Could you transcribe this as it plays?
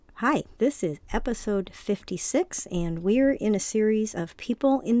Hi, this is episode 56, and we're in a series of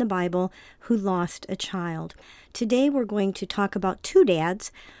people in the Bible who lost a child. Today we're going to talk about two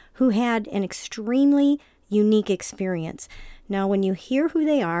dads who had an extremely unique experience. Now, when you hear who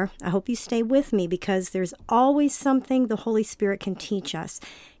they are, I hope you stay with me because there's always something the Holy Spirit can teach us,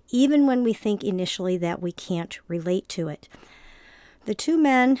 even when we think initially that we can't relate to it. The two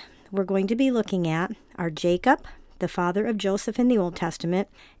men we're going to be looking at are Jacob, the father of Joseph in the Old Testament,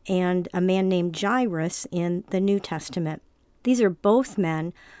 and a man named Jairus in the New Testament. These are both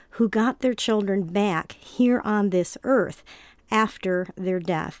men who got their children back here on this earth after their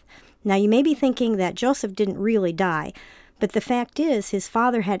death. Now, you may be thinking that Joseph didn't really die, but the fact is his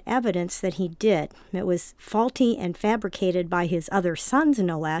father had evidence that he did. It was faulty and fabricated by his other sons,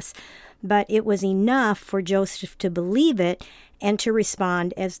 no less, but it was enough for Joseph to believe it and to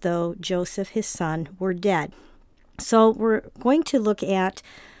respond as though Joseph, his son, were dead. So we're going to look at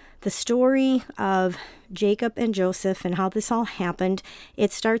the story of Jacob and Joseph and how this all happened.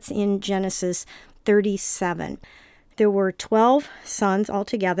 It starts in Genesis 37. There were 12 sons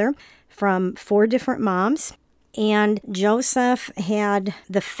altogether from 4 different moms, and Joseph had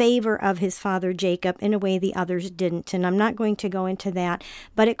the favor of his father Jacob in a way the others didn't, and I'm not going to go into that,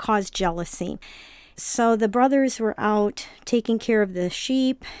 but it caused jealousy. So the brothers were out taking care of the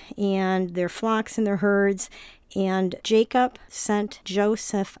sheep and their flocks and their herds, and Jacob sent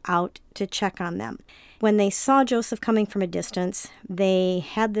Joseph out to check on them. When they saw Joseph coming from a distance, they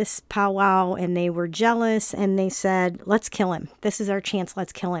had this powwow and they were jealous and they said, let's kill him. This is our chance,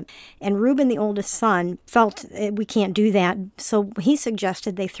 let's kill him. And Reuben, the oldest son, felt we can't do that. So he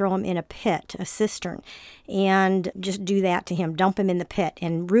suggested they throw him in a pit, a cistern, and just do that to him, dump him in the pit.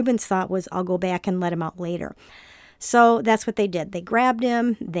 And Reuben's thought was, I'll go back and let him out later. So that's what they did. They grabbed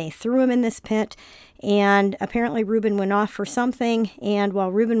him, they threw him in this pit, and apparently Reuben went off for something, and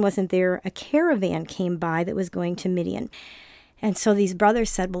while Reuben wasn't there, a caravan came by that was going to Midian. And so these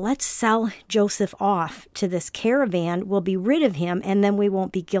brothers said, well, let's sell Joseph off to this caravan, we'll be rid of him, and then we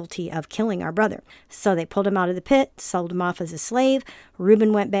won't be guilty of killing our brother. So they pulled him out of the pit, sold him off as a slave.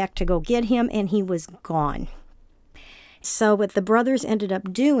 Reuben went back to go get him, and he was gone. So what the brothers ended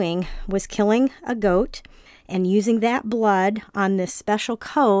up doing was killing a goat, and using that blood on this special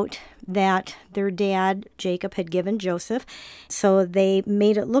coat that their dad, Jacob, had given Joseph. So they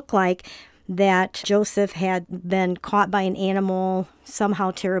made it look like that Joseph had been caught by an animal,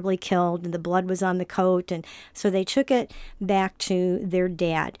 somehow terribly killed, and the blood was on the coat. And so they took it back to their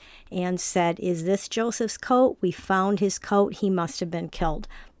dad and said, is this Joseph's coat? We found his coat. He must have been killed.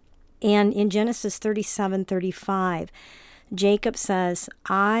 And in Genesis 37:35, Jacob says,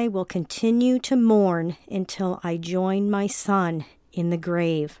 I will continue to mourn until I join my son in the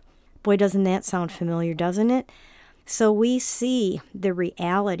grave. Boy, doesn't that sound familiar, doesn't it? So we see the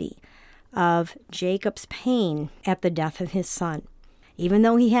reality of Jacob's pain at the death of his son. Even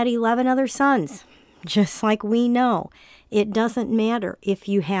though he had 11 other sons, just like we know, it doesn't matter if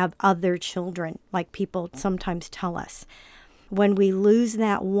you have other children, like people sometimes tell us. When we lose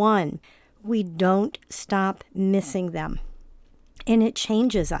that one, we don't stop missing them. And it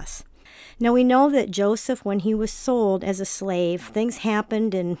changes us. Now, we know that Joseph, when he was sold as a slave, things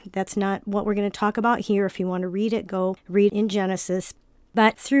happened, and that's not what we're going to talk about here. If you want to read it, go read in Genesis.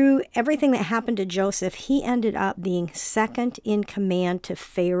 But through everything that happened to Joseph, he ended up being second in command to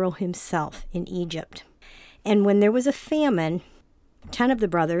Pharaoh himself in Egypt. And when there was a famine, 10 of the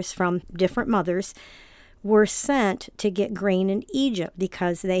brothers from different mothers were sent to get grain in Egypt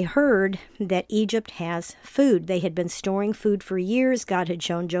because they heard that Egypt has food. They had been storing food for years. God had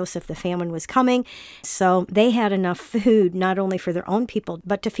shown Joseph the famine was coming. So they had enough food not only for their own people,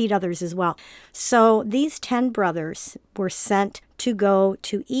 but to feed others as well. So these 10 brothers were sent to go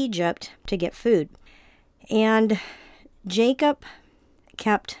to Egypt to get food. And Jacob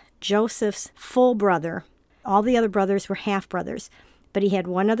kept Joseph's full brother. All the other brothers were half-brothers. But he had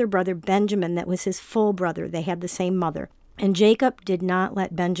one other brother, Benjamin, that was his full brother. They had the same mother. And Jacob did not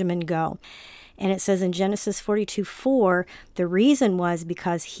let Benjamin go. And it says in Genesis 42:4, the reason was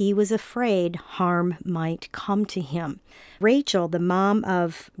because he was afraid harm might come to him. Rachel, the mom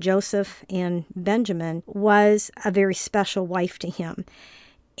of Joseph and Benjamin, was a very special wife to him.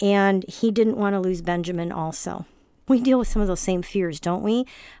 And he didn't want to lose Benjamin also. We deal with some of those same fears, don't we?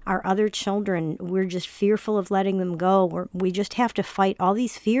 Our other children, we're just fearful of letting them go. We just have to fight all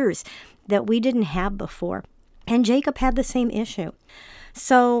these fears that we didn't have before. And Jacob had the same issue.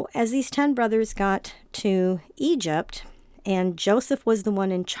 So as these 10 brothers got to Egypt, and Joseph was the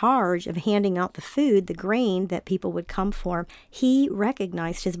one in charge of handing out the food, the grain that people would come for. He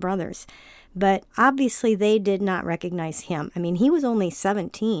recognized his brothers, but obviously they did not recognize him. I mean, he was only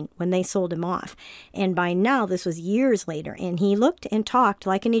 17 when they sold him off, and by now this was years later, and he looked and talked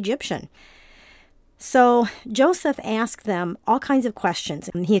like an Egyptian. So Joseph asked them all kinds of questions,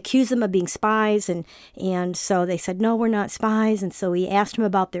 and he accused them of being spies, and so they said, no, we're not spies. And so he asked them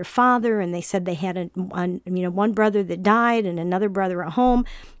about their father, and they said they had one brother that died and another brother at home.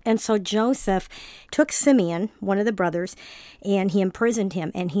 And so Joseph took Simeon, one of the brothers, and he imprisoned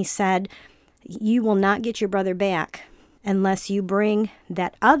him, and he said, you will not get your brother back unless you bring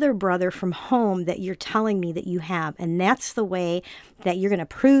that other brother from home that you're telling me that you have. And that's the way that you're going to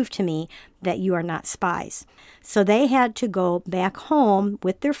prove to me that you are not spies. So they had to go back home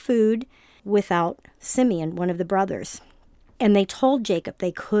with their food without Simeon, one of the brothers. And they told Jacob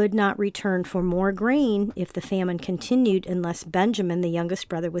they could not return for more grain if the famine continued unless Benjamin, the youngest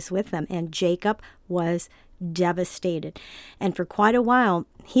brother, was with them. And Jacob was devastated. And for quite a while,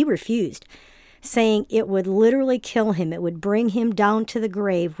 he refused, saying it would literally kill him. It would bring him down to the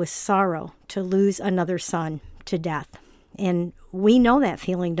grave with sorrow to lose another son to death. And we know that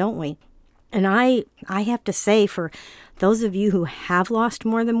feeling, don't we? And I have to say, for those of you who have lost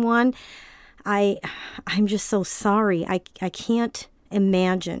more than one, I'm just so sorry. I can't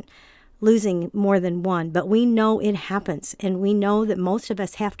imagine losing more than one, but we know it happens, and we know that most of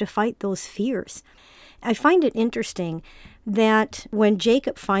us have to fight those fears. I find it interesting that when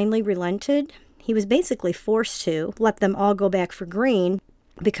Jacob finally relented, he was basically forced to let them all go back for grain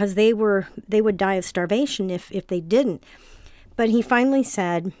because they would die of starvation if they didn't. But he finally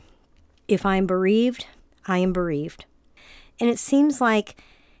said, if I'm bereaved, I am bereaved. And it seems like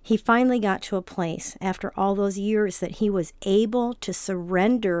he finally got to a place after all those years that he was able to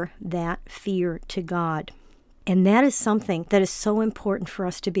surrender that fear to God. And that is something that is so important for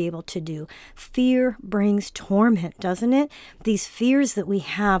us to be able to do. Fear brings torment, doesn't it? These fears that we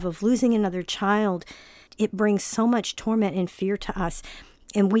have of losing another child, it brings so much torment and fear to us.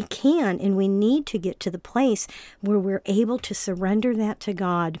 And we can and we need to get to the place where we're able to surrender that to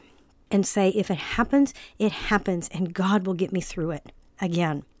God and say, if it happens, and God will get me through it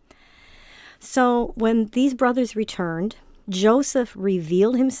again. So when these brothers returned, Joseph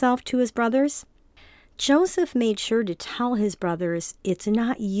revealed himself to his brothers. Joseph made sure to tell his brothers, it's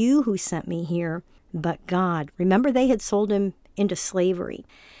not you who sent me here, but God. Remember, they had sold him into slavery.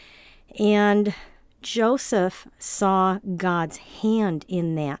 And Joseph saw God's hand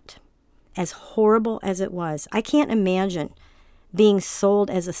in that, as horrible as it was. I can't imagine being sold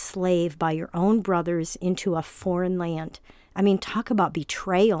as a slave by your own brothers into a foreign land. I mean, talk about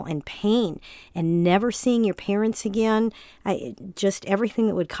betrayal and pain and never seeing your parents again. Just everything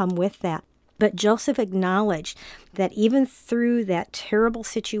that would come with that. But Joseph acknowledged that even through that terrible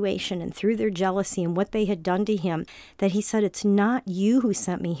situation and through their jealousy and what they had done to him, that he said, it's not you who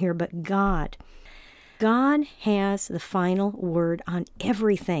sent me here, but God. God has the final word on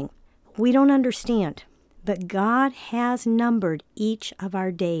everything. We don't understand, but God has numbered each of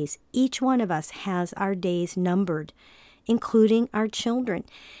our days. Each one of us has our days numbered, including our children.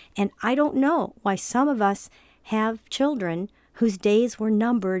 And I don't know why some of us have children whose days were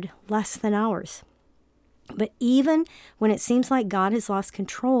numbered less than ours. But even when it seems like God has lost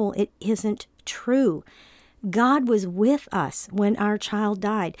control, it isn't true. God was with us when our child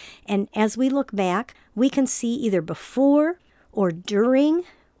died. And as we look back, we can see either before or during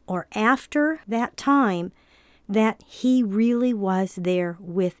or after that time that he really was there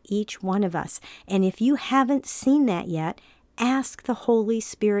with each one of us. And if you haven't seen that yet, ask the Holy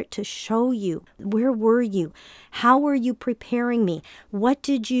Spirit to show you. Where were you? How were you preparing me? What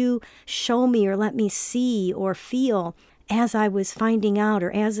did you show me or let me see or feel as I was finding out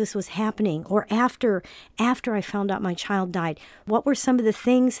or as this was happening or after I found out my child died? What were some of the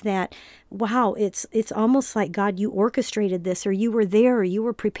things that, wow, it's almost like, God, you orchestrated this, or you were there, or you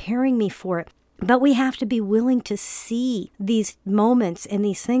were preparing me for it. But we have to be willing to see these moments and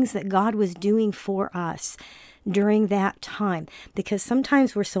these things that God was doing for us during that time, because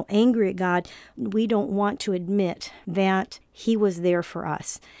sometimes we're so angry at God, we don't want to admit that he was there for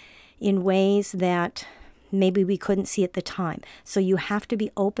us in ways that maybe we couldn't see at the time. So you have to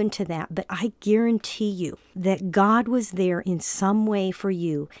be open to that. But I guarantee you that God was there in some way for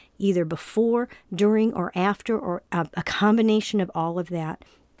you, either before, during, or after, or a combination of all of that.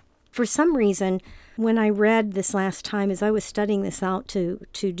 For some reason, when I read this last time, as I was studying this out to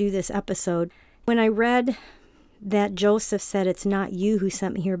do this episode, when I read that Joseph said, it's not you who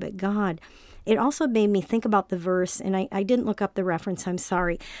sent me here, but God, it also made me think about the verse, and I didn't look up the reference, I'm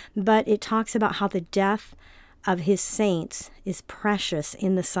sorry, but it talks about how the death of his saints is precious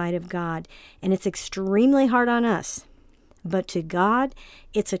in the sight of God, and it's extremely hard on us. But to God,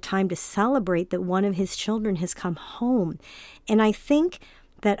 it's a time to celebrate that one of his children has come home. And I think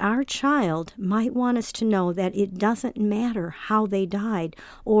that our child might want us to know that it doesn't matter how they died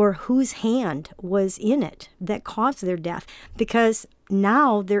or whose hand was in it that caused their death, because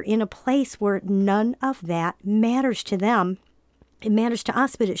now they're in a place where none of that matters to them. It matters to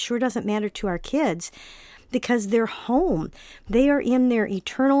us, but it sure doesn't matter to our kids, because they're home. They are in their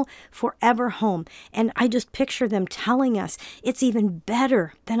eternal, forever home. And I just picture them telling us it's even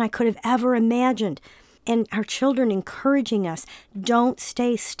better than I could have ever imagined. And our children encouraging us, don't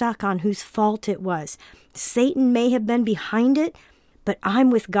stay stuck on whose fault it was. Satan may have been behind it, but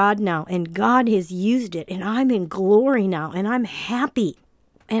I'm with God now, and God has used it, and I'm in glory now, and I'm happy.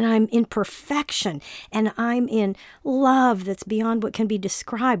 And I'm in perfection, and I'm in love that's beyond what can be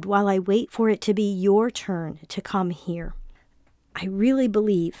described while I wait for it to be your turn to come here. I really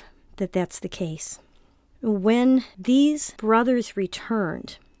believe that that's the case. When these brothers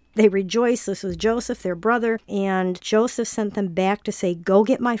returned, they rejoiced. This was Joseph, their brother, and Joseph sent them back to say, go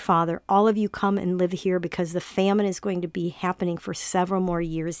get my father. All of you come and live here, because the famine is going to be happening for several more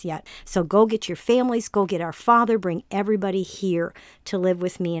years yet. So go get your families, go get our father, bring everybody here to live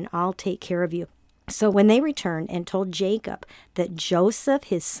with me, and I'll take care of you. So when they returned and told Jacob that Joseph,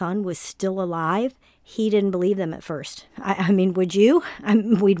 his son, was still alive, he didn't believe them at first. I mean, would you?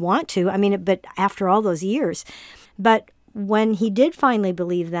 We'd want to. But after all those years. But when he did finally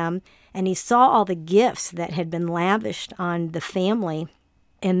believe them, and he saw all the gifts that had been lavished on the family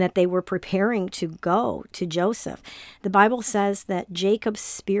and that they were preparing to go to Joseph, the Bible says that Jacob's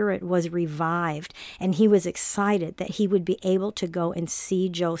spirit was revived, and he was excited that he would be able to go and see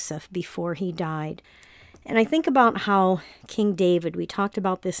Joseph before he died. And I think about how King David, we talked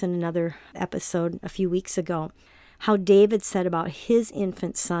about this in another episode a few weeks ago, how David said about his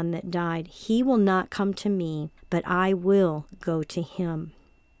infant son that died, he will not come to me, but I will go to him.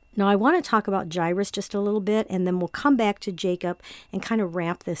 Now, I want to talk about Jairus just a little bit, and then we'll come back to Jacob and kind of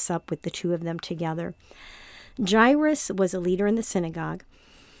wrap this up with the two of them together. Jairus was a leader in the synagogue,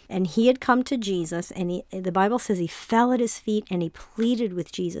 and he had come to Jesus, and the Bible says he fell at his feet and he pleaded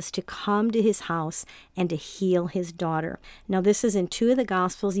with Jesus to come to his house and to heal his daughter. Now, this is in two of the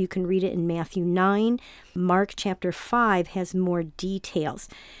Gospels. You can read it in Matthew 9. Mark chapter 5 has more details.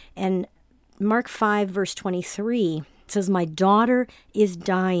 And Mark 5, verse 23 says, my daughter is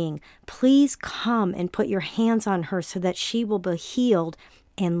dying. Please come and put your hands on her so that she will be healed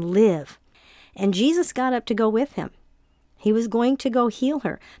and live. And Jesus got up to go with him. He was going to go heal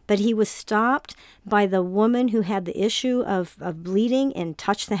her, but he was stopped by the woman who had the issue of bleeding and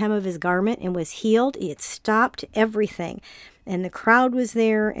touched the hem of his garment and was healed. It stopped everything. And the crowd was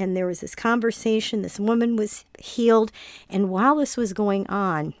there, and there was this conversation. This woman was healed. And while this was going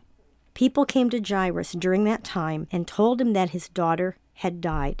on, people came to Jairus during that time and told him that his daughter had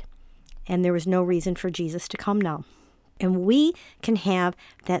died. And there was no reason for Jesus to come now. And we can have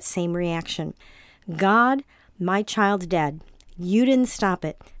that same reaction. God, my child's dead. You didn't stop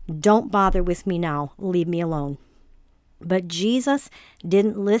it. Don't bother with me now. Leave me alone. But Jesus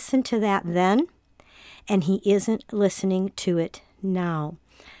didn't listen to that then, and he isn't listening to it now.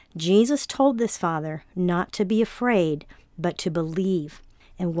 Jesus told this father not to be afraid, but to believe.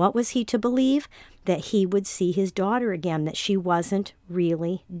 And what was he to believe? That he would see his daughter again, that she wasn't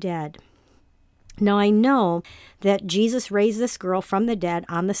really dead. Now, I know that Jesus raised this girl from the dead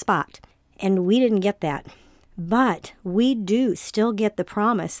on the spot, and we didn't get that. But we do still get the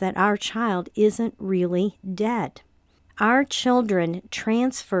promise that our child isn't really dead. Our children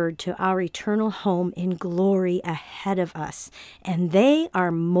transferred to our eternal home in glory ahead of us, and they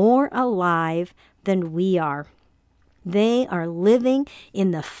are more alive than we are. They are living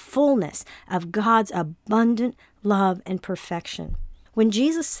in the fullness of God's abundant love and perfection. When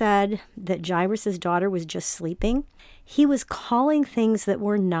Jesus said that Jairus' daughter was just sleeping, he was calling things that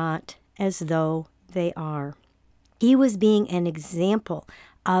were not as though they are. He was being an example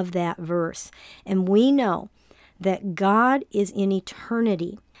of that verse. And we know that God is in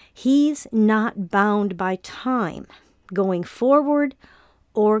eternity. He's not bound by time, going forward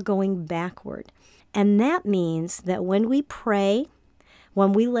or going backward. And that means that when we pray,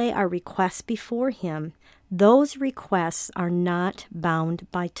 when we lay our requests before him, those requests are not bound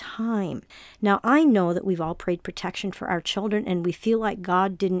by time. Now, I know that we've all prayed protection for our children, and we feel like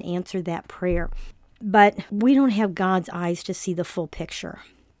God didn't answer that prayer. But we don't have God's eyes to see the full picture.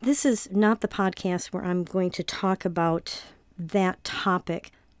 This is not the podcast where I'm going to talk about that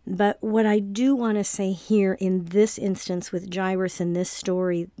topic. But what I do want to say here in this instance with Jairus in this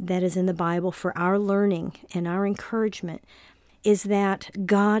story that is in the Bible for our learning and our encouragement is that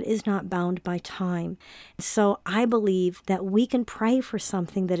God is not bound by time. So I believe that we can pray for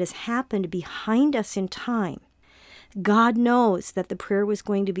something that has happened behind us in time. God knows that the prayer was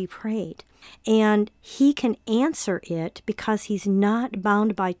going to be prayed, and He can answer it because He's not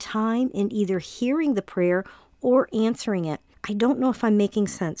bound by time in either hearing the prayer or answering it. I don't know if I'm making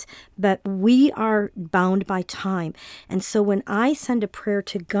sense, but we are bound by time. And so when I send a prayer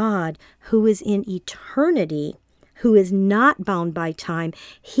to God who is in eternity, who is not bound by time,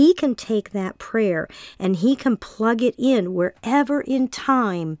 He can take that prayer and He can plug it in wherever in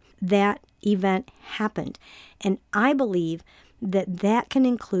time that event happened. And I believe that that can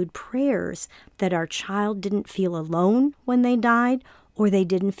include prayers that our child didn't feel alone when they died, or they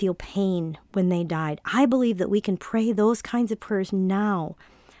didn't feel pain when they died. I believe that we can pray those kinds of prayers now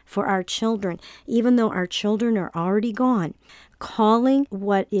for our children, even though our children are already gone, calling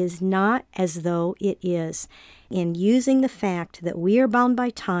what is not as though it is, and using the fact that we are bound by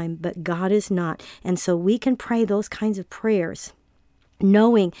time, but God is not. And so we can pray those kinds of prayers,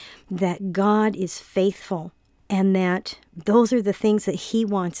 knowing that God is faithful and that those are the things that He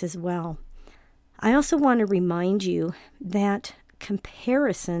wants as well. I also want to remind you that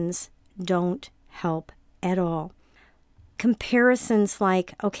comparisons don't help at all. Comparisons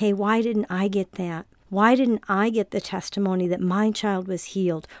like, okay, why didn't I get that? Why didn't I get the testimony that my child was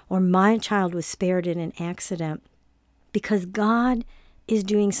healed or my child was spared in an accident? Because God is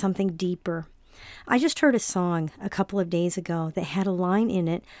doing something deeper. I just heard a song a couple of days ago that had a line in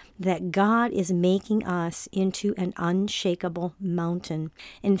it that God is making us into an unshakable mountain.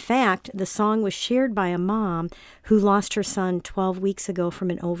 In fact, the song was shared by a mom who lost her son 12 weeks ago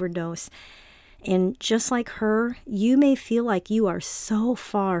from an overdose. And just like her, you may feel like you are so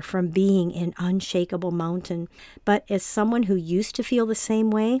far from being an unshakable mountain. But as someone who used to feel the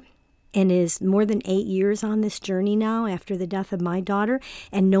same way, and is more than 8 years on this journey now after the death of my daughter,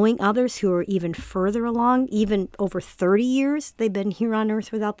 and knowing others who are even further along, even over 30 years they've been here on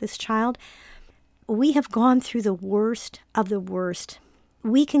earth without this child, we have gone through the worst of the worst.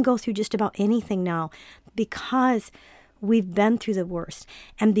 We can go through just about anything now because we've been through the worst,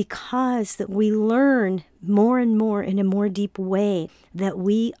 and because that we learn more and more in a more deep way that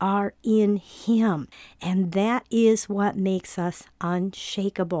we are in Him, and that is what makes us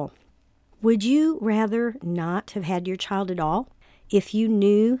unshakable. Would you rather not have had your child at all if you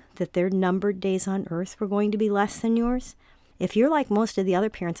knew that their numbered days on earth were going to be less than yours? If you're like most of the other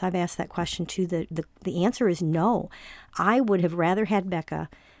parents I've asked that question to, the answer is no. I would have rather had Becca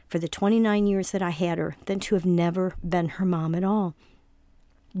for the 29 years that I had her than to have never been her mom at all.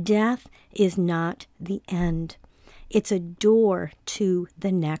 Death is not the end. It's a door to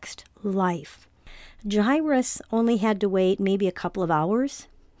the next life. Jairus only had to wait maybe a couple of hours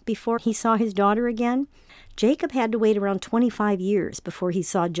before he saw his daughter again. Jacob had to wait around 25 years before he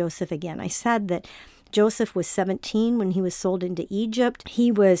saw Joseph again. I said that Joseph was 17 when he was sold into Egypt.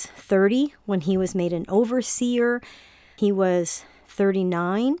 He was 30 when he was made an overseer. He was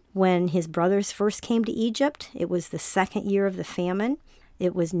 39 when his brothers first came to Egypt. It was the second year of the famine.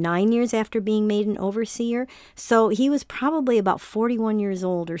 It was 9 years after being made an overseer. So he was probably about 41 years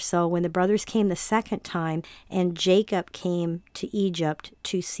old or so when the brothers came the second time, and Jacob came to Egypt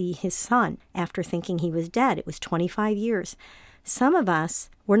to see his son after thinking he was dead. It was 25 years. Some of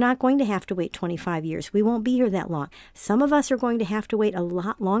us, we're not going to have to wait 25 years. We won't be here that long. Some of us are going to have to wait a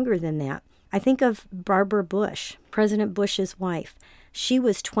lot longer than that. I think of Barbara Bush, President Bush's wife. She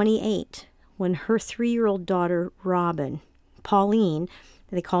was 28 when her 3-year-old daughter, Pauline,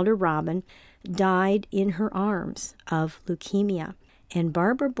 they called her Robin, died in her arms of leukemia. And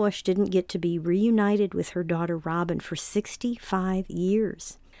Barbara Bush didn't get to be reunited with her daughter Robin for 65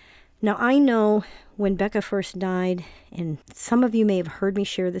 years. Now, I know when Becca first died, and some of you may have heard me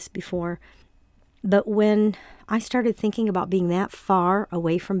share this before, but when I started thinking about being that far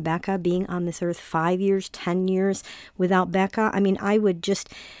away from Becca, being on this earth 5 years, 10 years without Becca, I mean, I would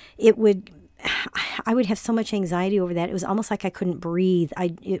have so much anxiety over that. It was almost like I couldn't breathe.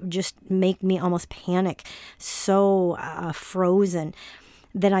 It would just make me almost panic, so frozen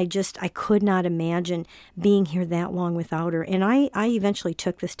that I could not imagine being here that long without her. And I eventually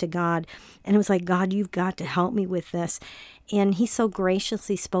took this to God, and it was like, God, you've got to help me with this. And He so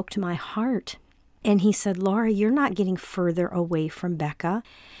graciously spoke to my heart. And He said, Laura, you're not getting further away from Becca.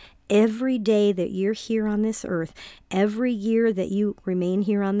 Every day that you're here on this earth, every year that you remain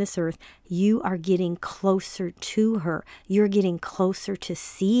here on this earth, you are getting closer to her. You're getting closer to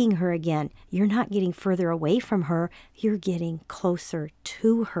seeing her again. You're not getting further away from her. You're getting closer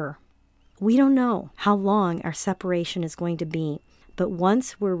to her. We don't know how long our separation is going to be, but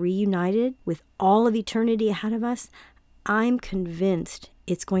once we're reunited with all of eternity ahead of us, I'm convinced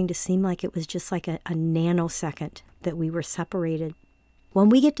it's going to seem like it was just like a nanosecond that we were separated. When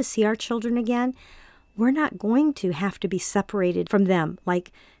we get to see our children again, we're not going to have to be separated from them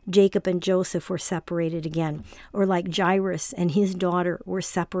like Jacob and Joseph were separated again, or like Jairus and his daughter were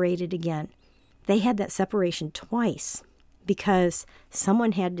separated again. They had that separation twice because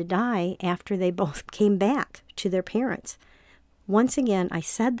someone had to die after they both came back to their parents. Once again, I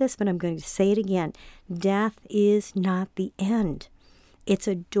said this, but I'm going to say it again. Death is not the end. It's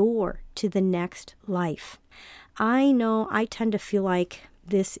a door to the next life. I know I tend to feel like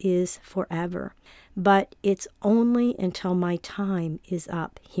this is forever, but it's only until my time is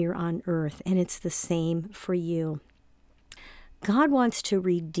up here on earth, and it's the same for you. God wants to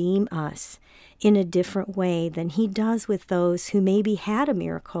redeem us in a different way than he does with those who maybe had a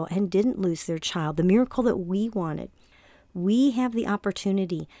miracle and didn't lose their child, the miracle that we wanted. We have the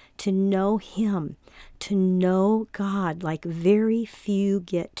opportunity to know him, to know God like very few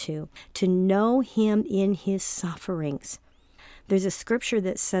get to know him in his sufferings. There's a scripture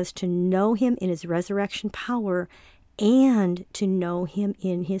that says to know him in his resurrection power and to know him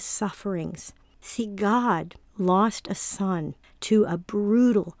in his sufferings. See, God lost a son to a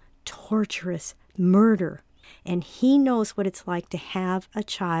brutal, torturous murder, and he knows what it's like to have a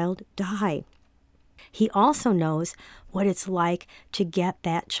child die. He also knows what it's like to get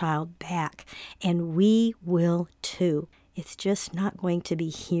that child back, and we will too. It's just not going to be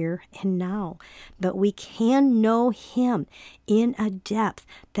here and now, but we can know him in a depth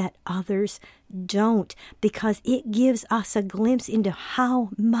that others don't, because it gives us a glimpse into how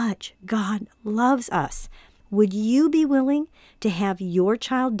much God loves us. Would you be willing to have your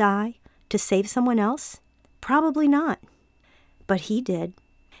child die to save someone else? Probably not, but he did.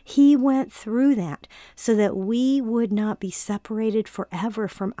 He went through that so that we would not be separated forever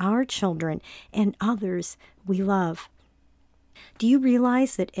from our children and others we love. Do you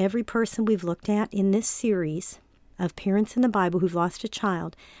realize that every person we've looked at in this series of parents in the Bible who've lost a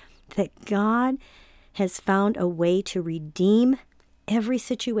child, that God has found a way to redeem every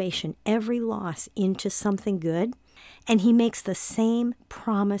situation, every loss into something good? And he makes the same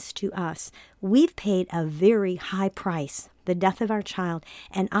promise to us. We've paid a very high price, the death of our child,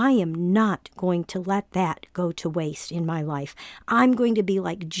 and I am not going to let that go to waste in my life. I'm going to be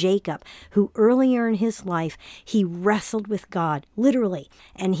like Jacob, who earlier in his life, he wrestled with God, literally,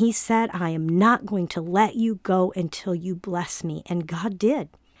 and he said, I am not going to let you go until you bless me, and God did.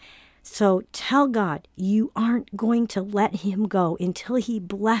 So tell God you aren't going to let him go until he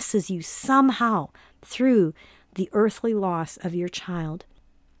blesses you somehow through the earthly loss of your child.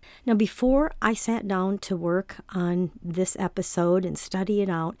 Now, before I sat down to work on this episode and study it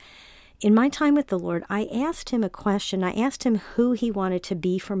out, in my time with the Lord, I asked him a question. I asked him who he wanted to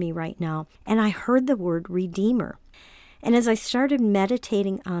be for me right now, and I heard the word Redeemer. And as I started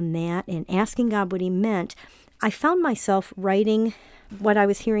meditating on that and asking God what he meant, I found myself writing what I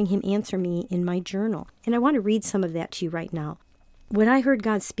was hearing him answer me in my journal. And I want to read some of that to you right now. What I heard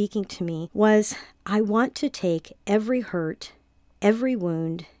God speaking to me was, I want to take every hurt, every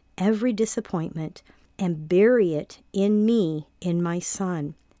wound, every disappointment, and bury it in me, in my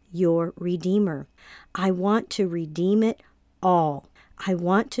Son, your Redeemer. I want to redeem it all. I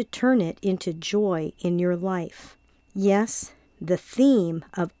want to turn it into joy in your life. Yes, the theme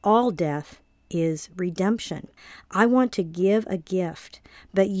of all death is redemption. I want to give a gift,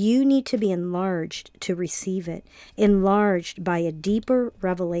 but you need to be enlarged to receive it, enlarged by a deeper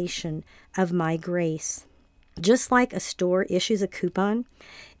revelation of my grace. Just like a store issues a coupon,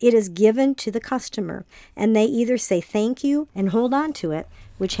 it is given to the customer, and they either say thank you and hold on to it,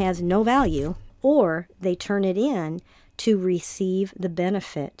 which has no value, or they turn it in to receive the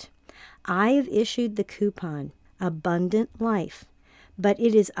benefit. I have issued the coupon, Abundant Life, but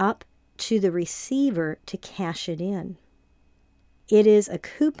it is up to the receiver to cash it in. It is a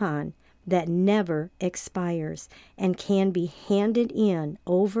coupon that never expires and can be handed in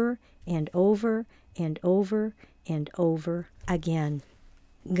over and over and over and over again.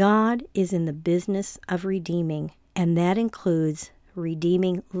 God is in the business of redeeming, and that includes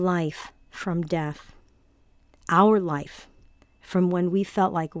redeeming life from death. Our life from when we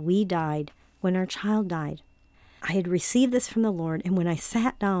felt like we died when our child died. I had received this from the Lord, and when I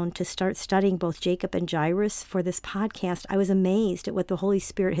sat down to start studying both Jacob and Jairus for this podcast, I was amazed at what the Holy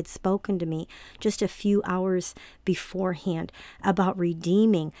Spirit had spoken to me just a few hours beforehand about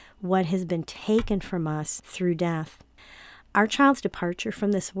redeeming what has been taken from us through death. Our child's departure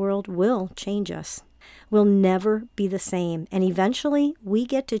from this world will change us. We'll never be the same, and eventually we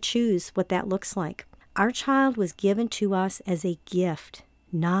get to choose what that looks like. Our child was given to us as a gift,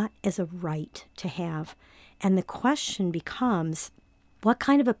 not as a right to have. And the question becomes, what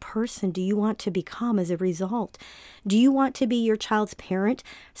kind of a person do you want to become as a result? Do you want to be your child's parent,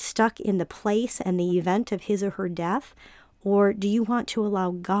 stuck in the place and the event of his or her death? Or do you want to allow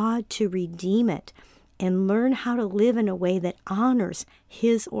God to redeem it and learn how to live in a way that honors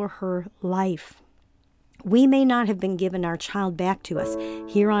his or her life? We may not have been given our child back to us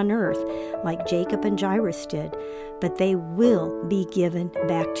here on earth like Jacob and Jairus did, but they will be given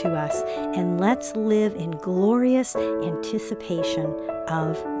back to us. And let's live in glorious anticipation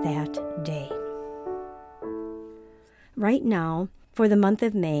of that day. Right now, for the month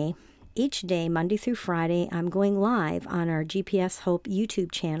of May, each day, Monday through Friday, I'm going live on our GPS Hope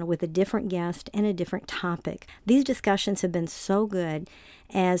YouTube channel with a different guest and a different topic. These discussions have been so good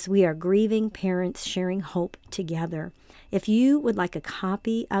as we are grieving parents sharing hope together. If you would like a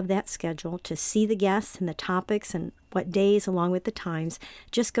copy of that schedule to see the guests and the topics and what days along with the times,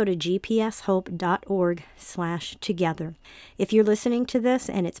 just go to gpshope.org/together. If you're listening to this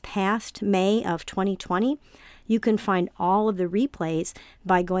and it's past May of 2020, you can find all of the replays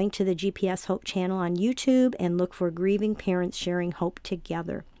by going to the GPS Hope channel on YouTube and look for Grieving Parents Sharing Hope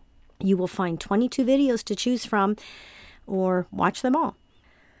Together. You will find 22 videos to choose from, or watch them all.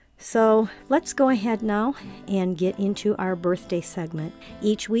 So let's go ahead now and get into our birthday segment.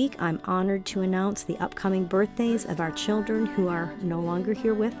 Each week, I'm honored to announce the upcoming birthdays of our children who are no longer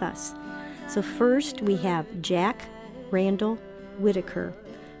here with us. So first, we have Jack Randall Whitaker,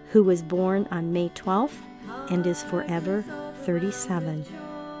 who was born on May 12th and is forever 37.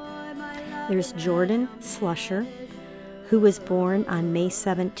 There's Jordan Slusher, who was born on May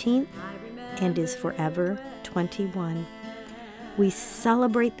 17th and is forever 21. We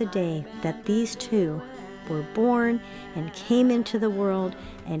celebrate the day that these two were born and came into the world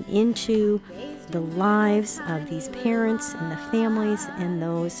and into the lives of these parents and the families and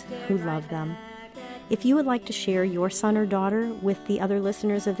those who love them. If you would like to share your son or daughter with the other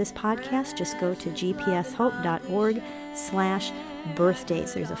listeners of this podcast, just go to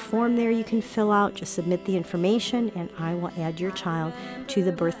gpshope.org/birthdays. There's a form there you can fill out. Just submit the information, and I will add your child to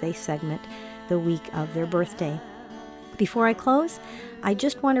the birthday segment the week of their birthday. Before I close, I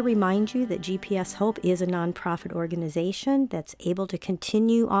just want to remind you that GPS Hope is a nonprofit organization that's able to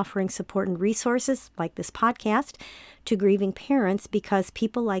continue offering support and resources like this podcast to grieving parents because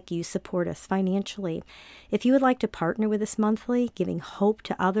people like you support us financially. If you would like to partner with us monthly, giving hope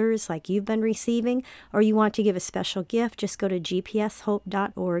to others like you've been receiving, or you want to give a special gift, just go to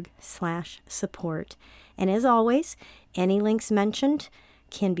gpshope.org/support. And as always, any links mentioned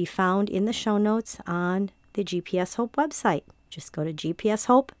can be found in the show notes on the GPS Hope website. Just go to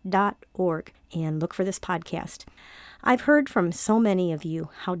gpshope.org and look for this podcast. I've heard from so many of you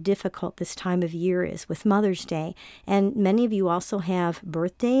how difficult this time of year is with Mother's Day, and many of you also have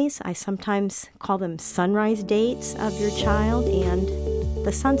birthdays. I sometimes call them sunrise dates of your child, and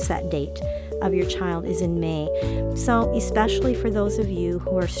the sunset date of your child is in May. So especially for those of you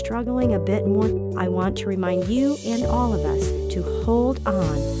who are struggling a bit more, I want to remind you and all of us to hold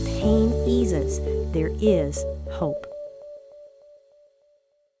on. Pain eases. There is hope.